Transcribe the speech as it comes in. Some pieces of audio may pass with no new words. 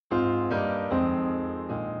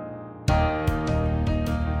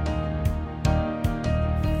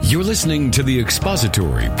You're listening to the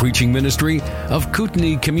expository preaching ministry of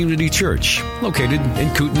Kootenai Community Church, located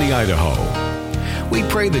in Kootenai, Idaho. We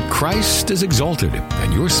pray that Christ is exalted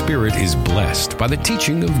and your spirit is blessed by the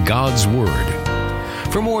teaching of God's Word.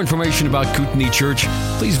 For more information about Kootenai Church,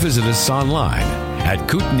 please visit us online at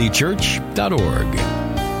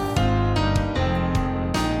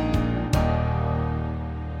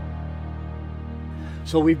kootenaichurch.org.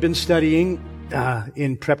 So we've been studying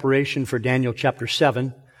in preparation for Daniel chapter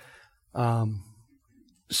 7,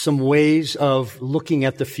 some ways of looking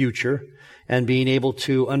at the future and being able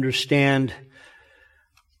to understand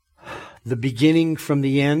the beginning from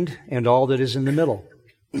the end and all that is in the middle.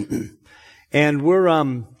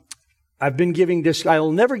 And I've been giving this,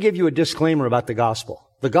 I'll never give you a disclaimer about the gospel.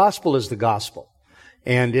 The gospel is the gospel,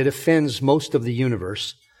 and it offends most of the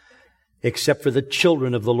universe, except for the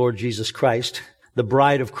children of the Lord Jesus Christ, the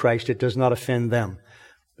bride of Christ. It does not offend them.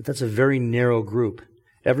 But that's a very narrow group.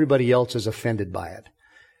 Everybody else is offended by it.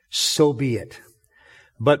 So be it.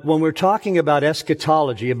 But when we're talking about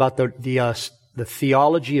eschatology, about the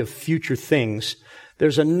theology of future things,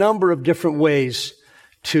 there's a number of different ways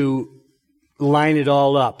to line it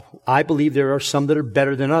all up. I believe there are some that are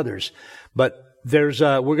better than others. But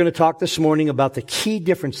we're going to talk this morning about the key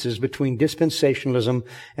differences between dispensationalism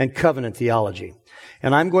and covenant theology.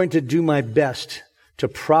 And I'm going to do my best to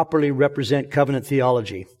properly represent covenant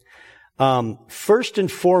theology. First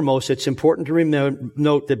and foremost, it's important to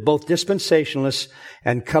note that both dispensationalists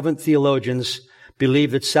and covenant theologians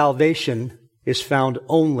believe that salvation is found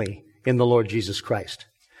only in the Lord Jesus Christ.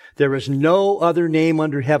 There is no other name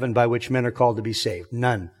under heaven by which men are called to be saved.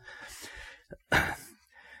 None.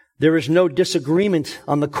 There is no disagreement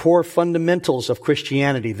on the core fundamentals of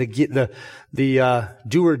Christianity, the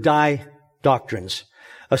do or die doctrines.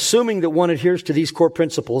 Assuming that one adheres to these core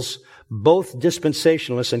principles, both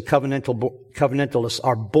dispensationalists and covenantalists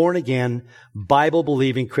are born-again,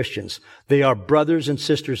 Bible-believing Christians. They are brothers and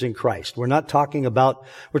sisters in Christ. We're talking about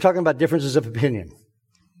differences of opinion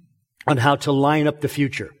on how to line up the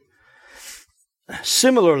future.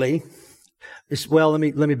 Similarly, let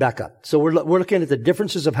me back up. So we're looking at the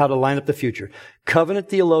differences of how to line up the future. Covenant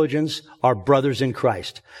theologians are brothers in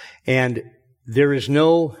Christ. And there is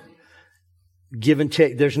no give and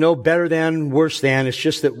take. There's no better than, worse than. It's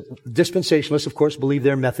just that dispensationalists, of course, believe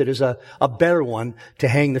their method is a better one to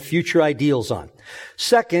hang the future ideals on.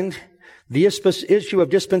 Second, the issue of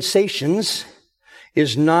dispensations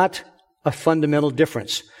is not a fundamental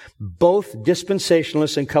difference. Both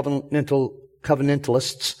dispensationalists and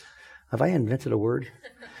covenantalists, have I invented a word?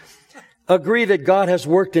 Agree that God has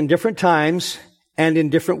worked in different times and in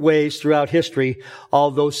different ways throughout history,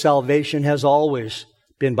 although salvation has always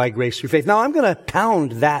been by grace through faith. Now, I'm going to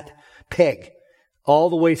pound that peg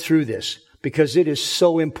all the way through this because it is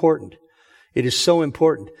so important. It is so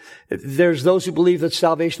important. There's those who believe that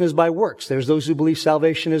salvation is by works. There's those who believe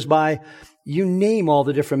salvation is by, you name all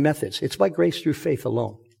the different methods. It's by grace through faith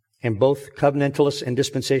alone. And both covenantalists and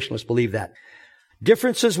dispensationalists believe that.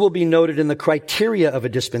 Differences will be noted in the criteria of a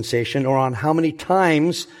dispensation or on how many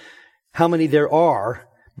there are,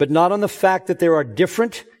 but not on the fact that there are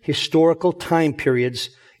different historical time periods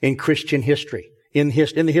in Christian history, in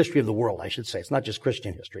the history of the world, I should say. It's not just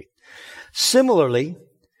Christian history. Similarly,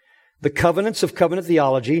 the covenants of covenant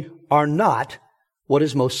theology are not what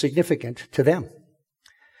is most significant to them.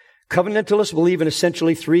 Covenantalists believe in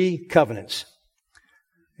essentially 3 covenants.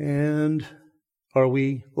 And are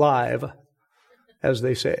we live, as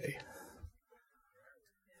they say?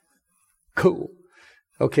 Cool.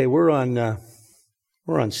 Okay, we're on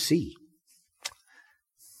C.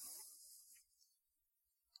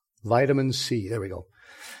 Vitamin C. There we go.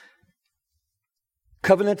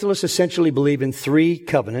 Covenantalists essentially believe in 3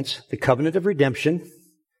 covenants: the covenant of redemption,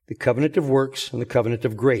 the covenant of works, and the covenant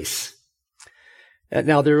of grace.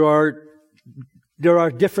 Now, there are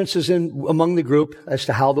differences among the group as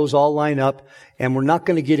to how those all line up, and we're not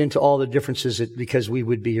going to get into all the differences because we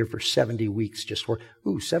would be here for 70 weeks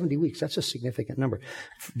 70 weeks. That's a significant number.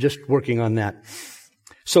 Just working on that.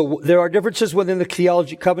 So there are differences within the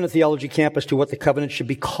covenant theology camp as to what the covenant should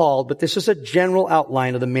be called, but this is a general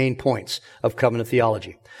outline of the main points of covenant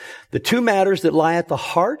theology. The 2 matters that lie at the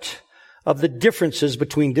heart of the differences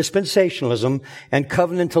between dispensationalism and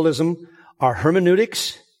covenantalism are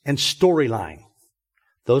hermeneutics and storyline.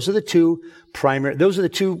 Those are the two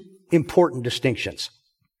important distinctions.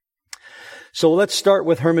 So let's start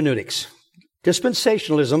with hermeneutics.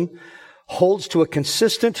 Dispensationalism holds to a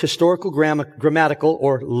consistent historical grammatical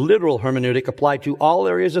or literal hermeneutic applied to all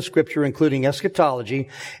areas of Scripture, including eschatology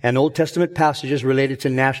and Old Testament passages related to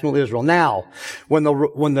national Israel. Now, when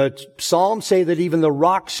the Psalms say that even the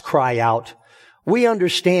rocks cry out, We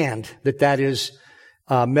understand that that is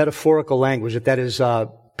metaphorical language, that is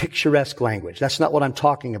picturesque language. That's not what I'm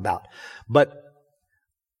talking about. But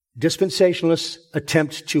dispensationalists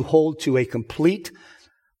attempt to hold to a complete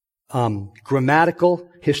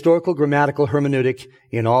historical grammatical hermeneutic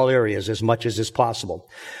in all areas as much as is possible.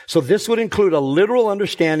 So this would include a literal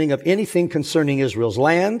understanding of anything concerning Israel's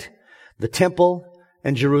land, the temple,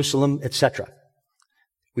 and Jerusalem, etc.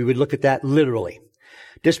 We would look at that literally.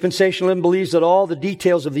 Dispensationalism believes that all the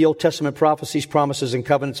details of the Old Testament prophecies, promises, and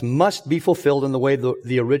covenants must be fulfilled in the way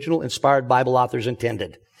the original inspired Bible authors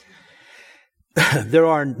intended. There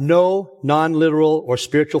are no non-literal or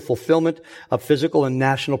spiritual fulfillment of physical and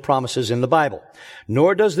national promises in the Bible.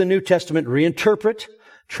 Nor does the New Testament reinterpret,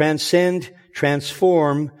 transcend,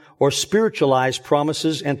 transform, or spiritualize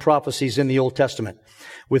promises and prophecies in the Old Testament.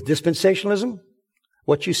 With dispensationalism,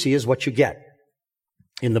 what you see is what you get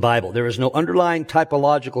in the Bible. There is no underlying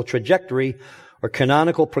typological trajectory or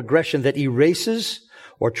canonical progression that erases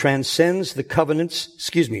or transcends the covenants,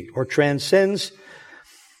 or transcends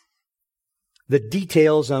the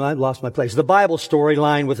details, and I've lost my place, the Bible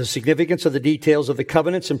storyline with the significance of the details of the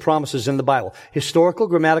covenants and promises in the Bible. Historical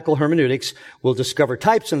grammatical hermeneutics will discover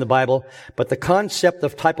types in the Bible, but the concept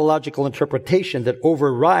of typological interpretation that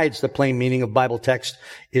overrides the plain meaning of Bible text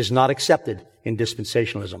is not accepted in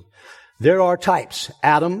dispensationalism. There are types.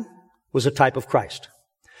 Adam was a type of Christ.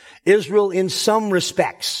 Israel, in some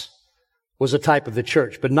respects, was a type of the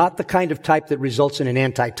church, but not the kind of type that results in an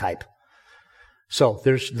anti-type. So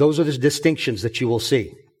those are the distinctions that you will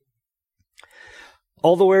see.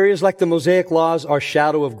 Although areas like the Mosaic laws are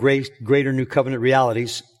shadow of greater new covenant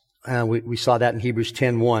realities, we saw that in Hebrews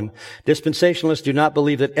 10:1, dispensationalists do not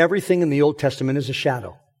believe that everything in the Old Testament is a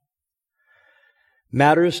shadow.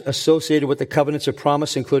 Matters associated with the covenants of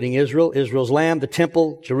promise, including Israel, Israel's land, the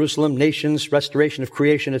temple, Jerusalem, nations, restoration of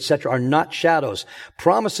creation, etc., are not shadows.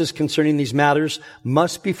 Promises concerning these matters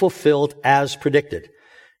must be fulfilled as predicted.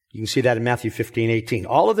 You can see that in Matthew 15:18.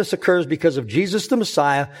 All of this occurs because of Jesus the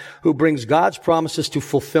Messiah, who brings God's promises to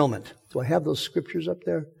fulfillment. Do I have those scriptures up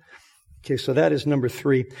there? Okay, so that is number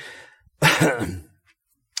 3.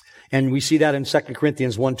 And we see that in 2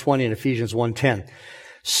 Corinthians 1:20 and Ephesians 1:10.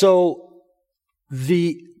 So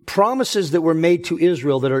the promises that were made to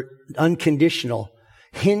Israel that are unconditional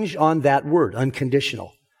hinge on that word,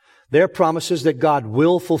 unconditional. They're promises that God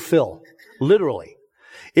will fulfill, literally.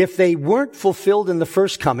 If they weren't fulfilled in the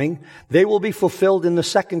first coming, they will be fulfilled in the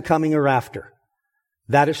second coming or after.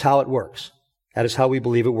 That is how it works. That is how we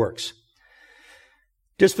believe it works.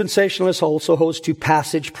 Dispensationalists also hold to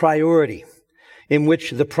passage priority, in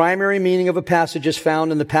which the primary meaning of a passage is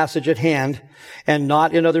found in the passage at hand and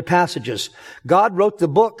not in other passages. God wrote the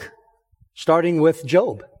book starting with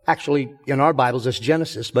Job. Actually, in our Bibles, it's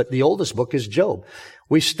Genesis, but the oldest book is Job.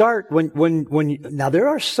 We start now there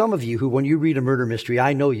are some of you who, when you read a murder mystery,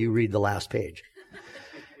 I know you read the last page.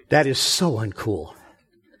 That is so uncool.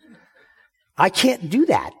 I can't do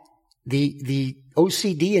that. The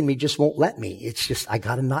OCD in me just won't let me. It's just, I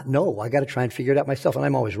gotta not know. I gotta try and figure it out myself, and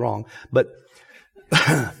I'm always wrong. But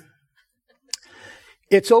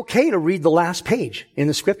it's okay to read the last page in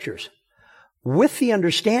the scriptures with the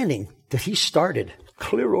understanding that he started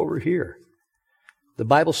clear over here. The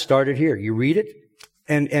Bible started here. You read it,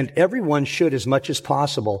 and everyone should, as much as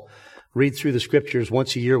possible, read through the scriptures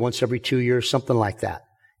once a year, once every 2 years, something like that.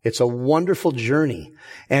 It's a wonderful journey.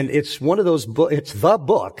 And it's one of those it's the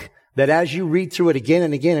book that as you read through it again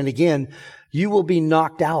and again and again, you will be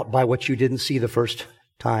knocked out by what you didn't see the first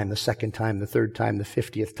time, the second time, the third time, the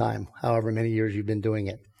 50th time, however many years you've been doing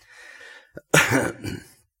it.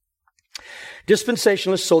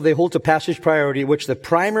 Dispensationalists, so they hold to passage priority, which the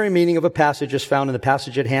primary meaning of a passage is found in the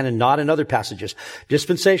passage at hand and not in other passages.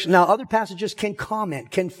 Now other passages can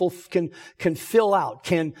comment, can fill out,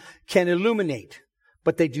 can illuminate,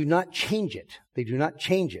 but they do not change it. They do not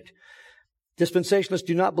change it. Dispensationalists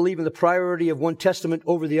do not believe in the priority of one testament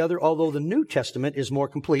over the other, although the New Testament is more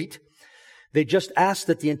complete. They just ask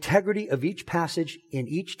that the integrity of each passage in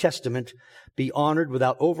each testament be honored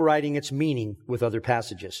without overriding its meaning with other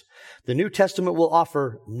passages. The New Testament will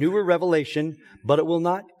offer newer revelation, but it will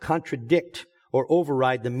not contradict or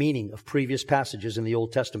override the meaning of previous passages in the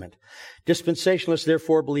Old Testament. Dispensationalists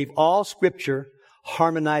therefore believe all Scripture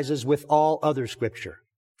harmonizes with all other Scripture.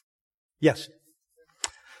 Yes?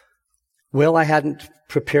 Well, I hadn't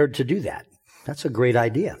prepared to do that. That's a great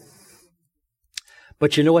idea.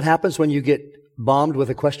 But you know what happens when you get bombed with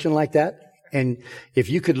a question like that? And if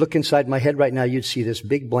you could look inside my head right now, you'd see this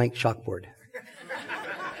big blank chalkboard.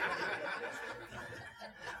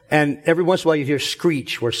 And every once in a while you hear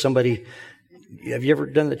screech where somebody, have you ever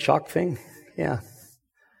done the chalk thing? Yeah.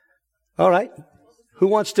 All right. Who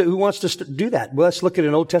wants to do that? Well, let's look at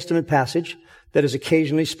an Old Testament passage that is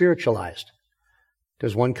occasionally spiritualized.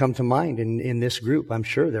 Does one come to mind in this group? I'm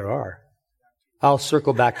sure there are. I'll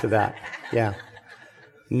circle back to that. Yeah.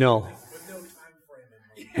 No.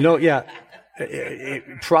 No, yeah.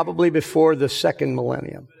 Probably before the second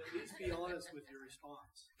millennium.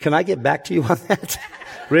 Can I get back to you on that?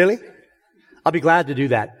 Really? I'll be glad to do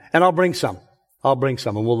that. And I'll bring some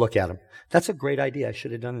and we'll look at them. That's a great idea. I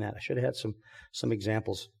should have done that. I should have had some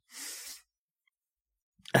examples.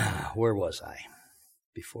 Where was I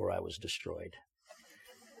before I was destroyed?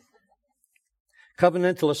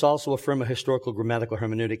 Covenantalists also affirm a historical grammatical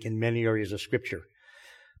hermeneutic in many areas of Scripture.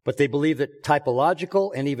 But they believe that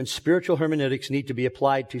typological and even spiritual hermeneutics need to be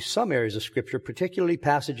applied to some areas of Scripture, particularly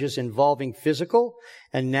passages involving physical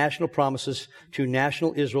and national promises to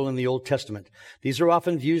national Israel in the Old Testament. These are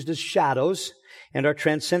often viewed as shadows and are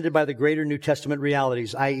transcended by the greater New Testament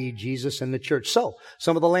realities, i.e. Jesus and the church. So,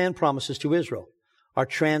 some of the land promises to Israel are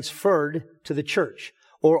transferred to the church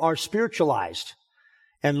or are spiritualized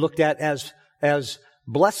and looked at as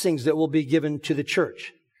blessings that will be given to the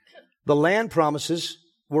church. The land promises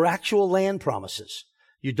were actual land promises.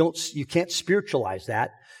 You can't spiritualize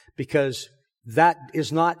that because that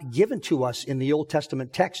is not given to us in the Old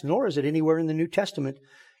Testament text, nor is it anywhere in the New Testament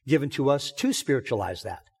given to us to spiritualize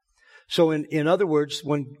that. So in other words,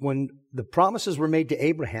 when the promises were made to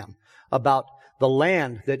Abraham about the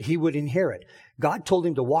land that he would inherit, God told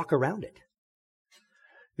him to walk around it.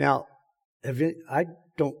 Now, I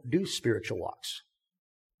don't do spiritual walks.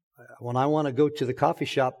 When I want to go to the coffee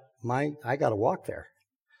shop, I got to walk there.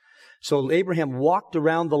 So Abraham walked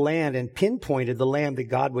around the land and pinpointed the land that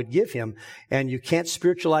God would give him. And you can't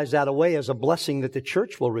spiritualize that away as a blessing that the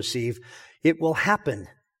church will receive. It will happen.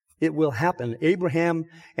 It will happen. Abraham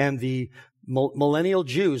and the millennial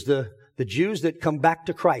Jews, the Jews that come back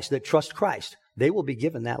to Christ, that trust Christ, they will be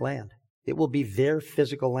given that land. It will be their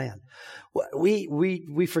physical land.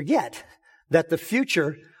 We forget that the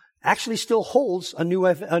future actually still holds a new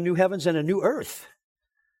heavens and a new earth.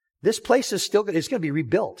 This place is still it's going to be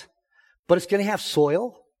rebuilt. But it's going to have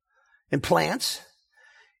soil and plants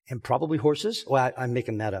and probably horses. Well, I'm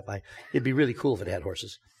making that up. It'd be really cool if it had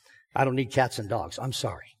horses. I don't need cats and dogs. I'm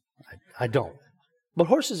sorry. I don't. But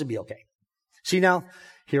horses would be okay. See now,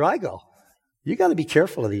 here I go. You got to be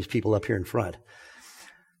careful of these people up here in front.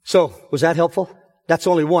 So, was that helpful? That's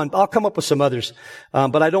only one. I'll come up with some others.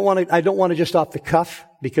 But I don't want to just off the cuff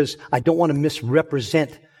because I don't want to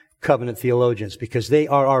misrepresent covenant theologians because they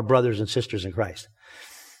are our brothers and sisters in Christ.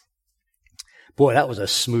 Boy, that was a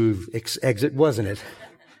smooth exit, wasn't it?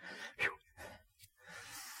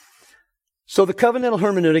 So the covenantal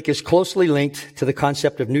hermeneutic is closely linked to the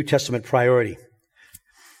concept of New Testament priority,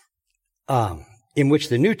 in which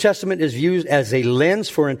the New Testament is used as a lens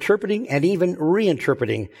for interpreting and even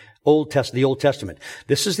reinterpreting the Old Testament.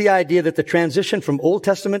 This is the idea that the transition from Old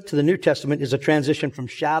Testament to the New Testament is a transition from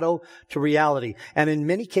shadow to reality. And in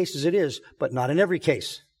many cases it is, but not in every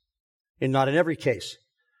case. Not in every case.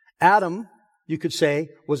 Adam, you could say,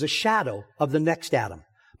 was a shadow of the next Adam.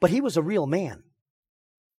 But he was a real man.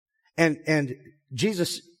 And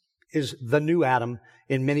Jesus is the new Adam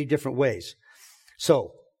in many different ways.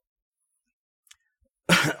 So,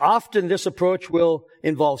 often this approach will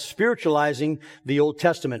involve spiritualizing the Old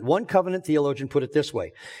Testament. One covenant theologian put it this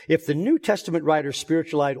way. If the New Testament writers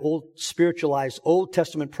spiritualized Old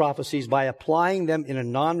Testament prophecies by applying them in a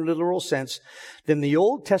non-literal sense, then the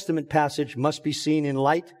Old Testament passage must be seen in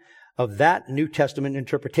light of that New Testament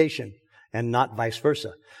interpretation and not vice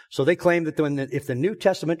versa. So they claim that if the New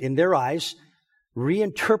Testament, in their eyes,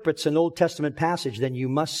 reinterprets an Old Testament passage, then you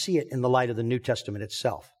must see it in the light of the New Testament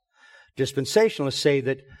itself. Dispensationalists say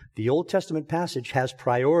that the Old Testament passage has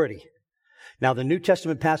priority. Now, the New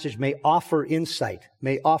Testament passage may offer insight,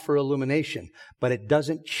 may offer illumination, but it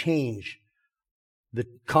doesn't change the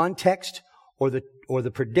context or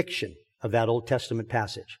the prediction of that Old Testament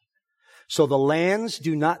passage. So the lands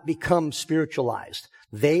do not become spiritualized.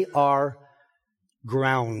 They are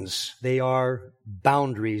grounds. They are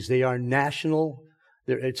boundaries. They are national.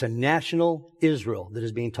 It's a national Israel that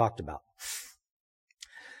is being talked about.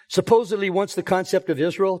 Supposedly, once the concept of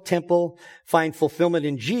Israel, temple, find fulfillment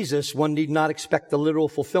in Jesus, one need not expect the literal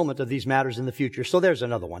fulfillment of these matters in the future. So there's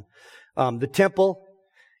another one. The temple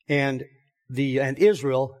and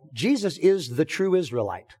Israel, Jesus is the true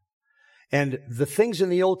Israelite. And the things in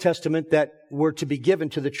the Old Testament that were to be given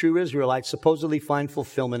to the true Israelites supposedly find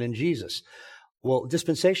fulfillment in Jesus. Well,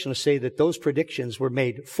 dispensationalists say that those predictions were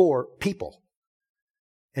made for people.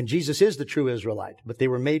 And Jesus is the true Israelite, but they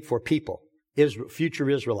were made for people, future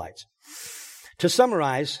Israelites. To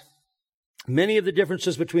summarize, Many of the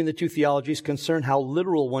differences between the two theologies concern how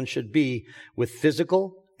literal one should be with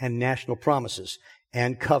physical and national promises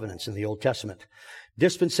and covenants in the Old Testament.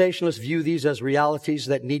 Dispensationalists view these as realities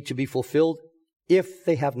that need to be fulfilled if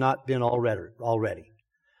they have not been already.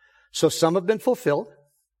 So some have been fulfilled,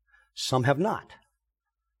 some have not.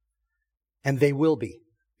 And they will be,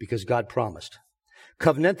 because God promised.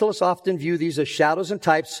 Covenantalists often view these as shadows and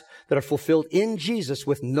types that are fulfilled in Jesus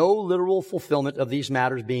with no literal fulfillment of these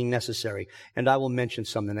matters being necessary. And I will mention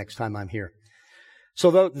some the next time I'm here.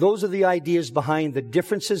 So those are the ideas behind the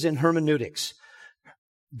differences in hermeneutics.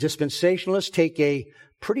 Dispensationalists take a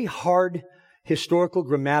pretty hard historical,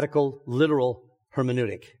 grammatical, literal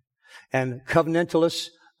hermeneutic. And covenantalists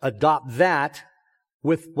adopt that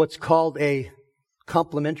with what's called a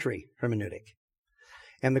complementary hermeneutic.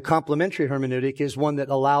 And the complementary hermeneutic is one that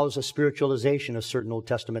allows a spiritualization of certain Old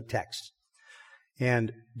Testament texts.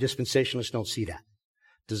 And dispensationalists don't see that.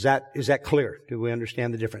 Is that clear? Do we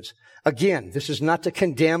understand the difference? Again, this is not to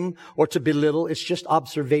condemn or to belittle. It's just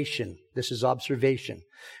observation. This is observation.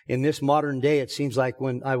 In this modern day, it seems like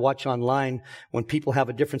when I watch online, when people have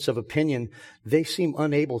a difference of opinion, they seem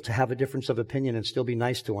unable to have a difference of opinion and still be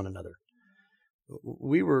nice to one another.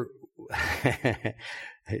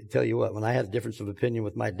 I tell you what, when I had a difference of opinion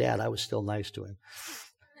with my dad, I was still nice to him.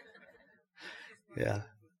 Yeah.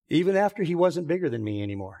 Even after he wasn't bigger than me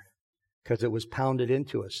anymore. Because it was pounded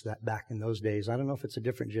into us that back in those days. I don't know if it's a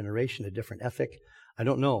different generation, a different ethic. I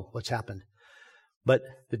don't know what's happened. But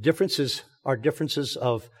the differences are differences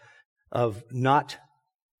of not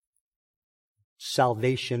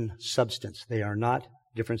salvation substance. They are not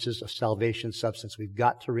differences of salvation substance. We've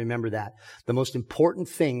got to remember that. The most important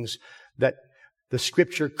things that the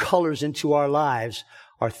Scripture colors into our lives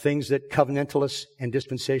are things that covenantalists and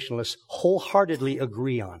dispensationalists wholeheartedly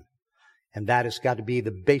agree on. And that has got to be the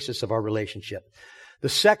basis of our relationship. The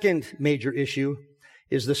second major issue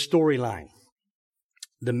is the storyline.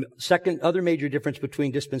 The second other major difference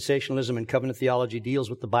between dispensationalism and covenant theology deals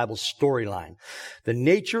with the Bible's storyline. The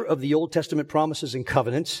nature of the Old Testament promises and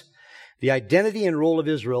covenants, the identity and role of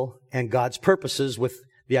Israel, and God's purposes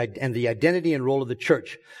and the identity and role of the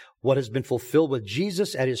church. What has been fulfilled with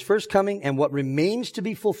Jesus at His first coming and what remains to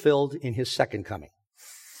be fulfilled in His second coming.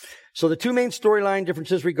 So the two main storyline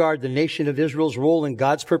differences regard the nation of Israel's role in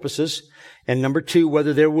God's purposes, and number two,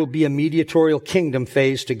 whether there will be a mediatorial kingdom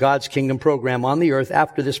phase to God's kingdom program on the earth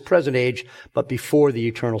after this present age, but before the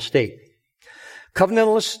eternal state.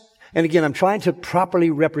 Covenantalists, and again, I'm trying to properly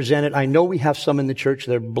represent it. I know we have some in the church.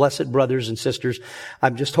 They're blessed brothers and sisters.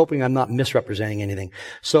 I'm just hoping I'm not misrepresenting anything.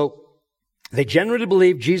 So, they generally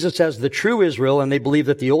believe Jesus as the true Israel, and they believe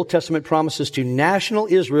that the Old Testament promises to national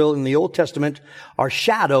Israel in the Old Testament are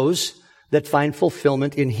shadows that find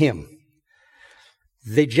fulfillment in Him.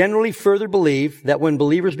 They generally further believe that when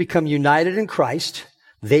believers become united in Christ,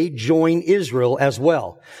 they join Israel as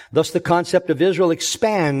well. Thus, the concept of Israel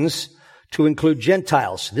expands to include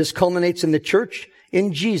Gentiles. This culminates in the church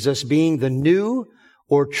in Jesus being the new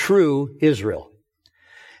or true Israel.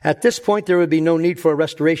 At this point, there would be no need for a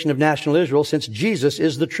restoration of national Israel since Jesus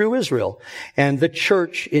is the true Israel. And the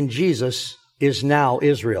church in Jesus is now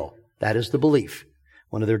Israel. That is the belief.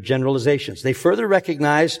 One of their generalizations. They further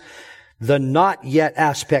recognize the not yet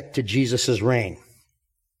aspect to Jesus' reign.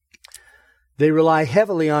 They rely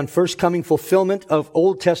heavily on first coming fulfillment of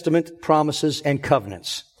Old Testament promises and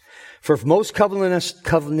covenants. For most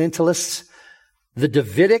covenantalists, the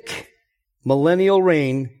Davidic millennial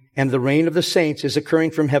reign and the reign of the saints is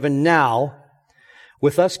occurring from heaven now,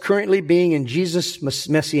 with us currently being in Jesus'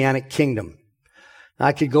 messianic kingdom.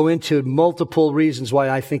 I could go into multiple reasons why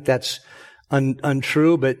I think that's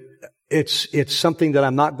untrue, but it's something that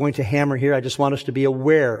I'm not going to hammer here. I just want us to be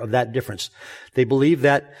aware of that difference. They believe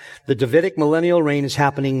that the Davidic millennial reign is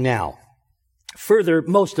happening now. Further,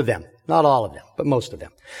 most of them, not all of them, but most of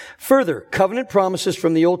them. Further, covenant promises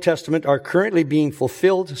from the Old Testament are currently being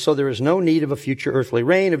fulfilled, so there is no need of a future earthly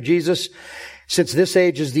reign of Jesus, since this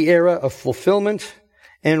age is the era of fulfillment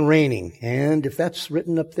and reigning. And if that's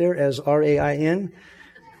written up there as R-A-I-N,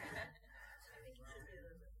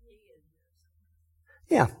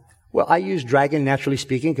 yeah. Well, I use dragon, naturally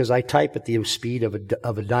speaking, because I type at the speed of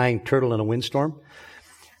a dying turtle in a windstorm.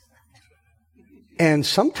 And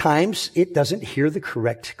sometimes it doesn't hear the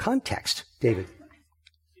correct context. David.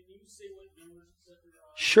 Can you say what numbers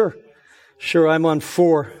you're on? Sure. I'm on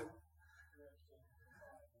 4.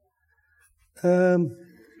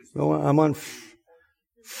 I'm on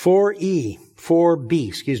 4E, 4B,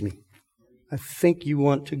 excuse me. I think you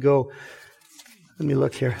want to go, let me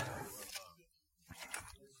look here.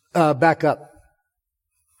 Back up.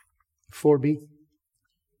 4B.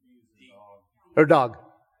 Or dog.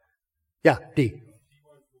 Yeah, D.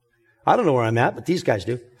 I don't know where I'm at, but these guys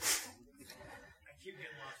do.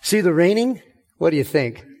 See the raining? What do you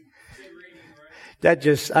think? That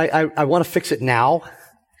just, I want to fix it now,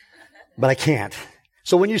 but I can't.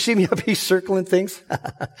 So when you see me up here circling things,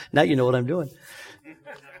 now you know what I'm doing.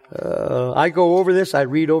 I go over this, I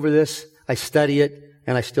read over this, I study it,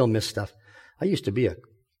 and I still miss stuff. I used to be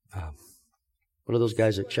what are those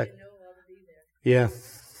guys that check? Yeah.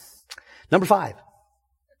 Number 5.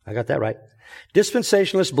 I got that right.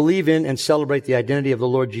 Dispensationalists believe in and celebrate the identity of the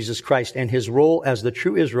Lord Jesus Christ and His role as the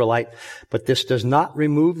true Israelite, but this does not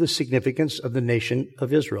remove the significance of the nation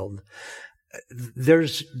of Israel.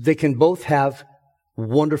 They can both have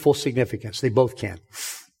wonderful significance. They both can.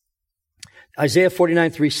 Isaiah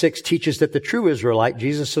 49:3-6 teaches that the true Israelite,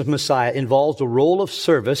 Jesus the Messiah, involves a role of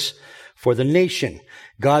service for the nation.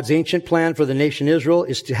 God's ancient plan for the nation Israel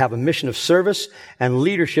is to have a mission of service, and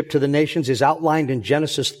leadership to the nations is outlined in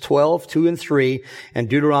Genesis 12:2-3 and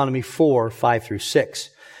Deuteronomy 4:5-6.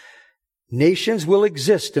 Nations will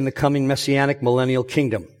exist in the coming messianic millennial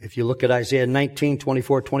kingdom. If you look at Isaiah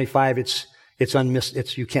 19:24-25,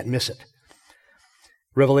 you can't miss it.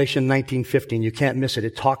 Revelation 19:15, you can't miss it.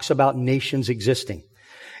 It talks about nations existing.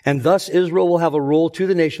 And thus Israel will have a role to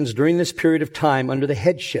the nations during this period of time under the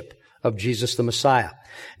headship of Jesus the Messiah.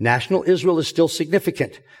 National Israel is still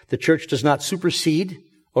significant. The church does not supersede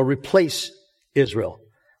or replace Israel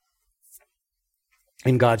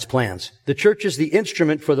in God's plans. The church is the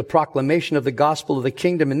instrument for the proclamation of the gospel of the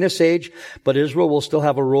kingdom in this age, but Israel will still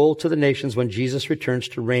have a role to the nations when Jesus returns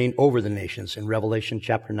to reign over the nations. In Revelation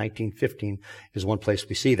chapter 19:15 is one place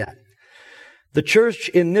we see that. The church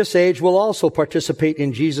in this age will also participate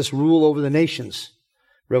in Jesus' rule over the nations.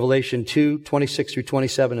 Revelation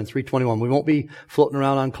 2:26-27 and 3:21. We won't be floating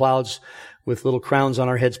around on clouds with little crowns on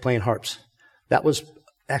our heads playing harps. That was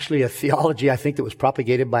actually a theology, I think, that was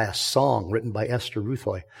propagated by a song written by Esther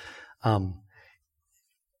Ruthoy. A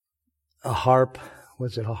harp,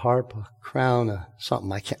 was it a harp, a crown, something?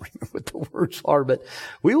 I can't remember what the words are, but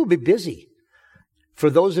we will be busy. For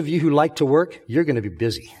those of you who like to work, you're going to be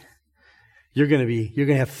busy. You're going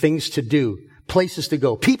to have things to do, places to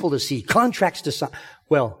go, people to see, contracts to sign.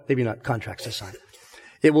 Well, maybe not contracts to sign.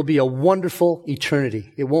 It will be a wonderful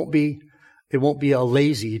eternity. It won't be a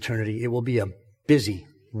lazy eternity. It will be a busy,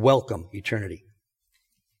 welcome eternity.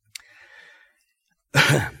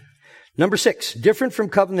 Number 6, different from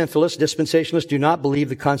covenantalists, dispensationalists do not believe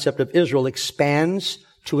the concept of Israel expands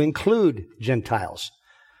to include Gentiles.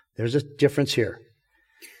 There's a difference here.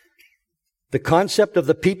 The concept of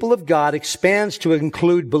the people of God expands to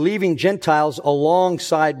include believing Gentiles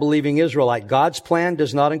alongside believing Israelite. God's plan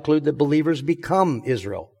does not include that believers become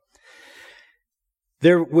Israel.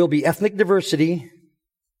 There will be ethnic diversity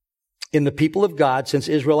in the people of God, since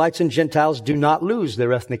Israelites and Gentiles do not lose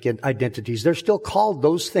their ethnic identities. They're still called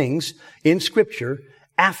those things in Scripture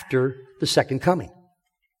after the second coming.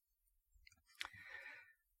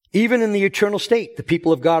 Even in the eternal state, the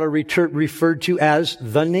people of God are referred to as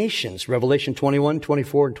the nations. Revelation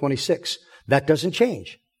 21:24 and 26. That doesn't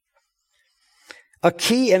change. A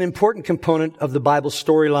key and important component of the Bible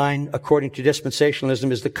storyline, according to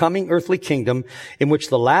dispensationalism, is the coming earthly kingdom in which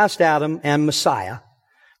the last Adam and Messiah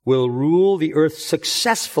will rule the earth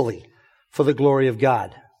successfully for the glory of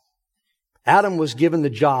God. Adam was given the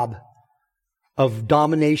job of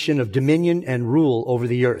domination, of dominion and rule over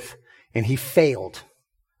the earth, and he failed.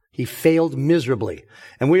 He failed miserably.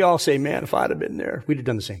 And we all say, man, if I'd have been there, we'd have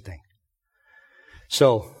done the same thing.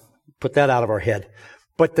 So, put that out of our head.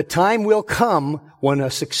 But the time will come when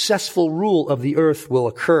a successful rule of the earth will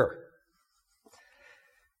occur.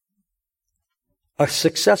 A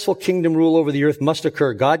successful kingdom rule over the earth must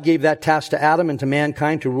occur. God gave that task to Adam and to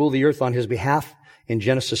mankind to rule the earth on his behalf in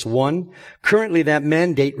Genesis 1. Currently, that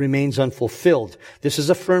mandate remains unfulfilled. This is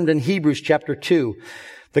affirmed in Hebrews chapter 2.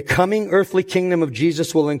 The coming earthly kingdom of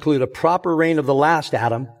Jesus will include a proper reign of the last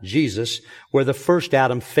Adam, Jesus, where the first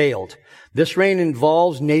Adam failed. This reign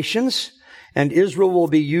involves nations, and Israel will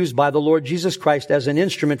be used by the Lord Jesus Christ as an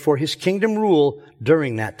instrument for his kingdom rule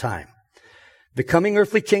during that time. The coming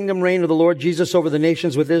earthly kingdom reign of the Lord Jesus over the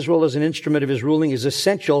nations with Israel as an instrument of his ruling is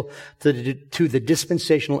essential to the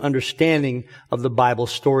dispensational understanding of the Bible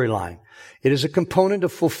storyline. It is a component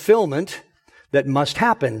of fulfillment that must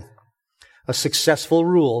happen. A successful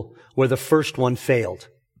rule where the first one failed.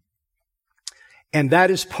 And that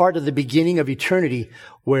is part of the beginning of eternity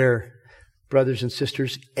where, brothers and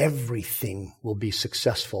sisters, everything will be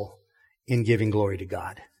successful in giving glory to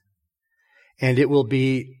God. And it will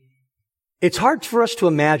be It's hard for us to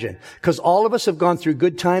imagine because all of us have gone through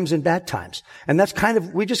good times and bad times. And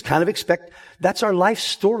we just kind of expect, that's our life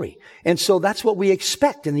story. And so that's what we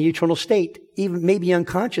expect in the eternal state, even maybe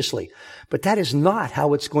unconsciously. But that is not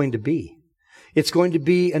how it's going to be. It's going to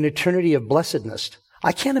be an eternity of blessedness.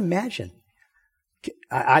 I can't imagine.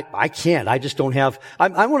 I can't. I just don't have,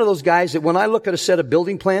 I'm one of those guys that when I look at a set of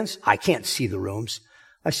building plans, I can't see the rooms.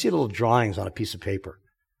 I see little drawings on a piece of paper.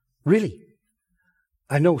 Really.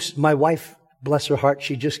 I know my wife, bless her heart,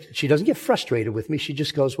 she doesn't get frustrated with me. She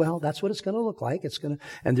just goes, well, that's what it's going to look like.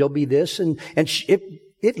 And there'll be this.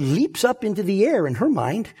 It leaps up into the air in her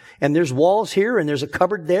mind. And there's walls here and there's a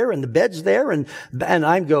cupboard there and the bed's there. And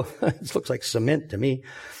I go, this looks like cement to me.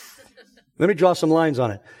 Let me draw some lines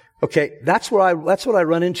on it. Okay. That's what I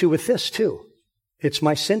run into with this too. It's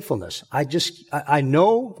my sinfulness. I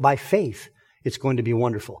know by faith it's going to be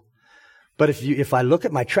wonderful. But if I look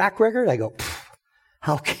at my track record, I go,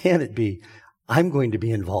 how can it be? I'm going to be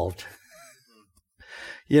involved.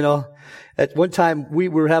 At one time we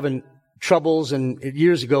were having troubles, and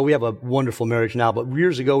years ago, we have a wonderful marriage now, but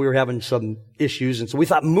years ago we were having some issues, and so we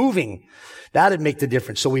thought moving, that'd make the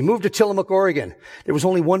difference. So we moved to Tillamook, Oregon. There was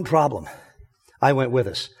only one problem. I went with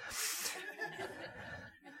us.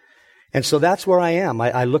 And so that's where I am.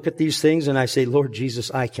 I look at these things and I say, Lord Jesus,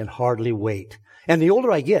 I can hardly wait. And the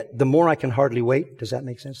older I get, the more I can hardly wait. Does that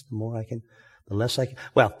make sense? The less I can,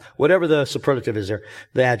 well, whatever the superlative is there,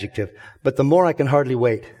 the adjective. But the more I can hardly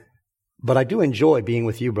wait. But I do enjoy being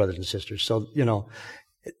with you, brothers and sisters. So,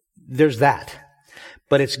 there's that.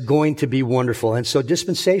 But it's going to be wonderful. And so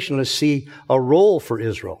dispensationalists see a role for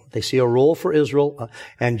Israel. They see a role for Israel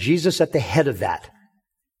and Jesus at the head of that.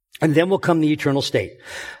 And then will come the eternal state.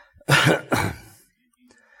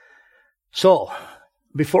 So,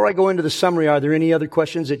 before I go into the summary, are there any other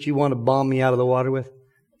questions that you want to bomb me out of the water with?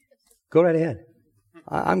 Go right ahead.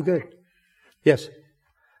 I'm good. Yes.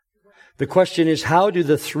 The question is, how do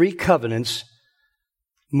the three covenants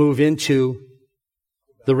move into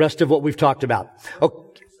the rest of what we've talked about?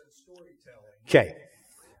 Okay.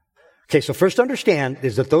 So first understand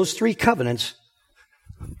is that those three covenants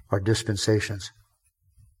are dispensations.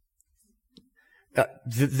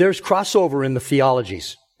 There's crossover in the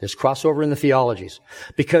theologies.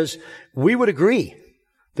 Because we would agree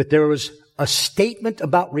that there was a statement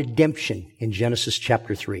about redemption in Genesis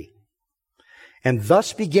chapter 3. And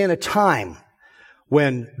thus began a time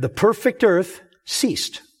when the perfect earth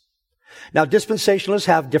ceased. Now, dispensationalists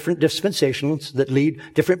have different dispensations that lead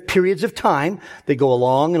different periods of time. They go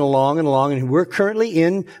along and along and along, and we're currently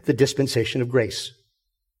in the dispensation of grace.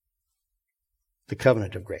 The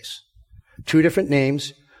covenant of grace. Two different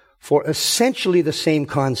names for essentially the same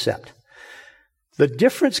concept. The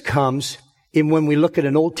difference comes in when we look at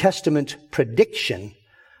an Old Testament prediction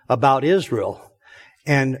about Israel.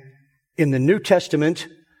 And in the New Testament,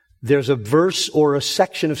 there's a verse or a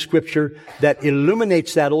section of Scripture that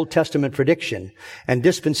illuminates that Old Testament prediction. And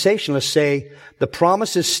dispensationalists say the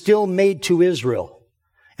promise is still made to Israel,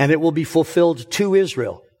 and it will be fulfilled to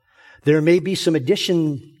Israel. There may be some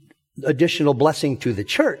additional blessing to the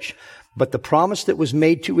church, but the promise that was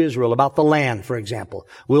made to Israel about the land, for example,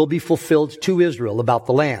 will be fulfilled to Israel about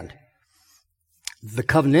the land. The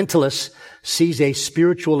covenantalists sees a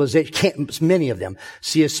spiritualization, many of them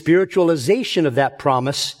see a spiritualization of that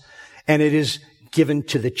promise, and it is given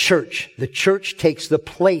to the church. The church takes the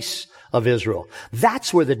place of Israel.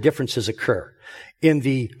 That's where the differences occur in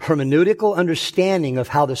the hermeneutical understanding of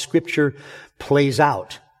how the Scripture plays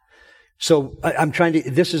out. So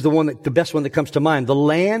this is the best one that comes to mind. The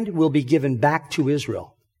land will be given back to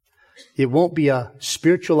Israel. It won't be a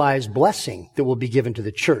spiritualized blessing that will be given to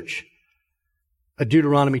the church. A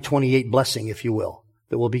Deuteronomy 28 blessing, if you will,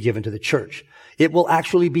 that will be given to the church. It will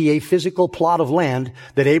actually be a physical plot of land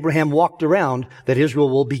that Abraham walked around that Israel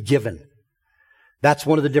will be given. That's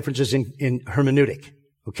one of the differences in hermeneutic.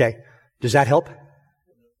 Okay? Does that help?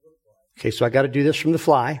 Okay, so I got to do this from the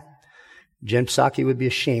fly. Jen Psaki would be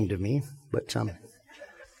ashamed of me, but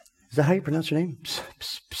is that how you pronounce her name?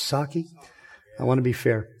 Psaki? I want to be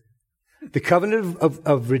fair. The covenant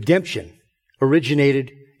of redemption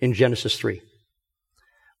originated in Genesis 3.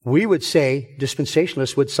 We would say,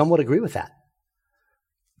 dispensationalists would somewhat agree with that.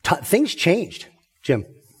 Things changed, Jim.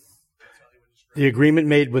 The agreement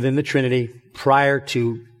made within the Trinity prior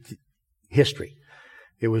to history.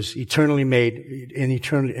 It was eternally made in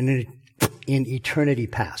eternity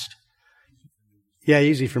past. Yeah,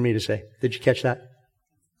 easy for me to say. Did you catch that?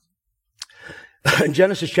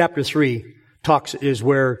 Genesis chapter 3 is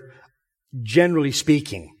where, generally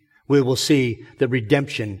speaking, we will see that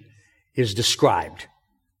redemption is described.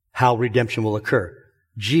 How redemption will occur.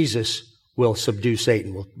 Jesus will subdue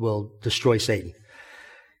Satan, will destroy Satan.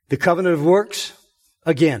 The covenant of works,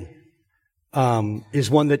 again, is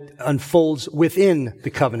one that unfolds within the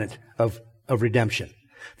covenant of redemption.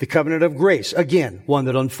 The covenant of grace, again, one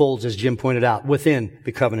that unfolds, as Jim pointed out, within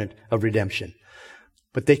the covenant of redemption.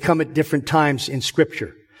 But they come at different times in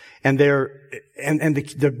Scripture. And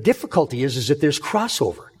the difficulty is that there's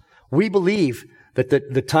crossover. We believe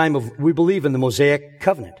that we believe in the Mosaic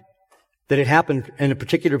covenant, that it happened in a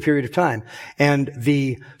particular period of time. And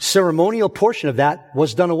the ceremonial portion of that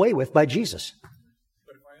was done away with by Jesus.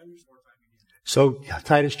 So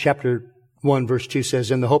Titus chapter 1 verse 2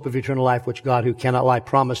 says, in the hope of eternal life, which God who cannot lie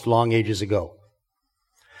promised long ages ago.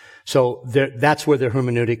 So that's where the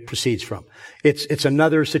hermeneutic proceeds from. It's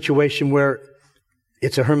another situation where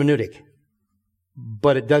it's a hermeneutic,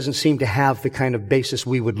 but it doesn't seem to have the kind of basis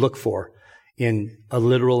we would look for in a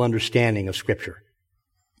literal understanding of Scripture.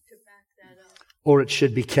 Or it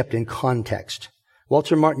should be kept in context.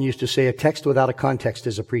 Walter Martin used to say a text without a context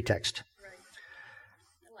is a pretext.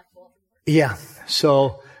 Yeah.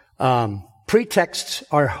 So, pretexts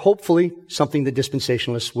are hopefully something that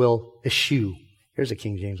dispensationalists will eschew. Here's a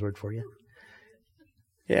King James word for you.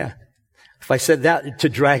 Yeah. If I said that to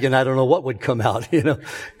Dragon, I don't know what would come out,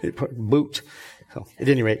 boot. So, at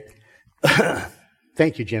any rate,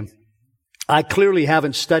 thank you, Jim. I clearly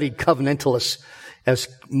haven't studied covenantalists as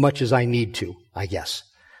much as I need to, I guess.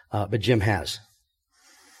 But Jim has.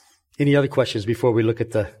 Any other questions before we look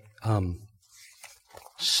at the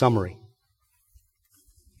summary?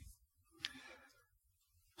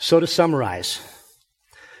 So to summarize,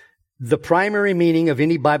 the primary meaning of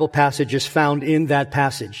any Bible passage is found in that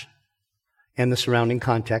passage and the surrounding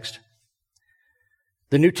context.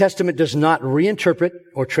 The New Testament does not reinterpret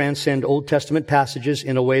or transcend Old Testament passages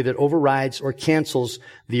in a way that overrides or cancels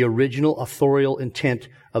the original authorial intent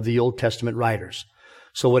of the Old Testament writers.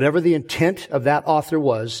 So whatever the intent of that author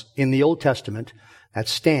was in the Old Testament, that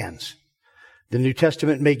stands. The New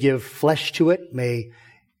Testament may give flesh to it, may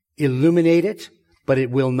illuminate it, but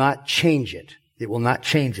it will not change it. It will not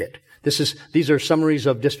change it. These are summaries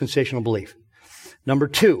of dispensational belief. Number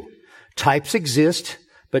 2, types exist,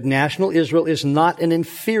 but national Israel is not an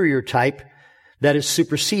inferior type that is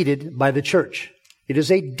superseded by the church. It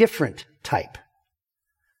is a different type.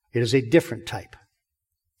 It is a different type.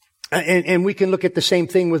 And we can look at the same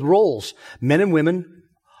thing with roles. Men and women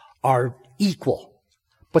are equal,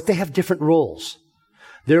 but they have different roles.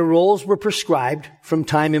 Their roles were prescribed from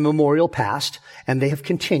time immemorial past, and they have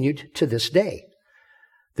continued to this day.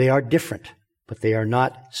 They are different, but they are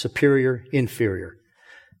not superior, inferior.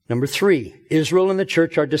 Number 3, Israel and the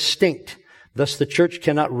church are distinct. Thus, the church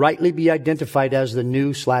cannot rightly be identified as the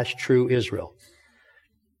new/true Israel.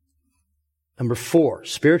 Number 4,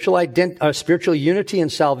 spiritual unity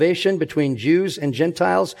and salvation between Jews and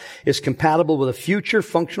Gentiles is compatible with a future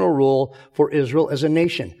functional role for Israel as a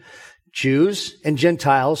nation. Jews and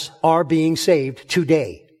Gentiles are being saved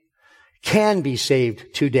today, can be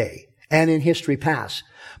saved today, and in history past.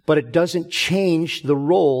 But it doesn't change the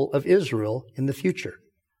role of Israel in the future.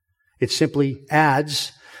 It simply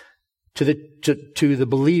adds to the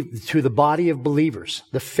body of believers,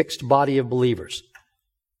 the fixed body of believers.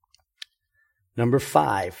 Number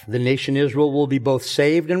 5, the nation Israel will be both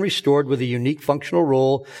saved and restored with a unique functional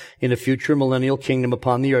role in a future millennial kingdom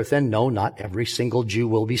upon the earth. And no, not every single Jew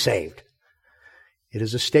will be saved. It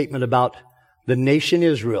is a statement about the nation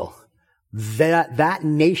Israel. That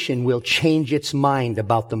nation will change its mind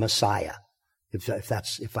about the Messiah.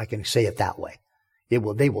 If I can say it that way.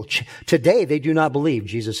 Today they do not believe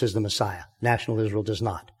Jesus is the Messiah. National Israel does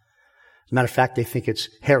not. As a matter of fact, they think it's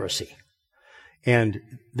heresy. And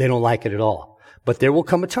they don't like it at all. But there will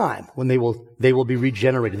come a time when they will be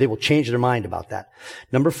regenerated. They will change their mind about that.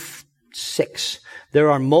 Number 6, there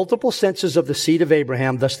are multiple senses of the seed of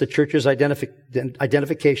Abraham. Thus, the church's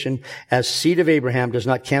identification as seed of Abraham does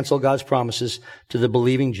not cancel God's promises to the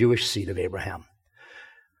believing Jewish seed of Abraham.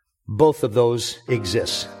 Both of those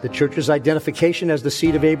exist. The church's identification as the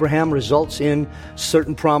seed of Abraham results in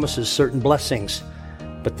certain promises, certain blessings.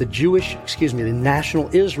 But the national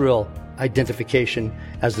Israel identification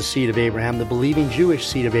as the seed of Abraham, the believing Jewish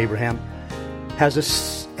seed of Abraham,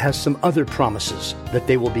 has some other promises that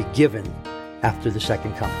they will be given after the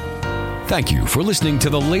second coming. Thank you for listening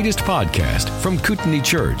to the latest podcast from Kootenai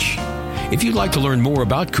Church. If you'd like to learn more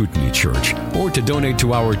about Kootenai Church or to donate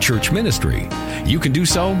to our church ministry, you can do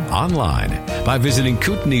so online by visiting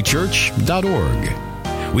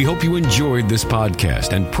kootenaichurch.org. We hope you enjoyed this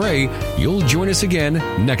podcast and pray you'll join us again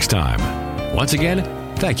next time. Once again,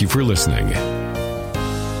 thank you for listening.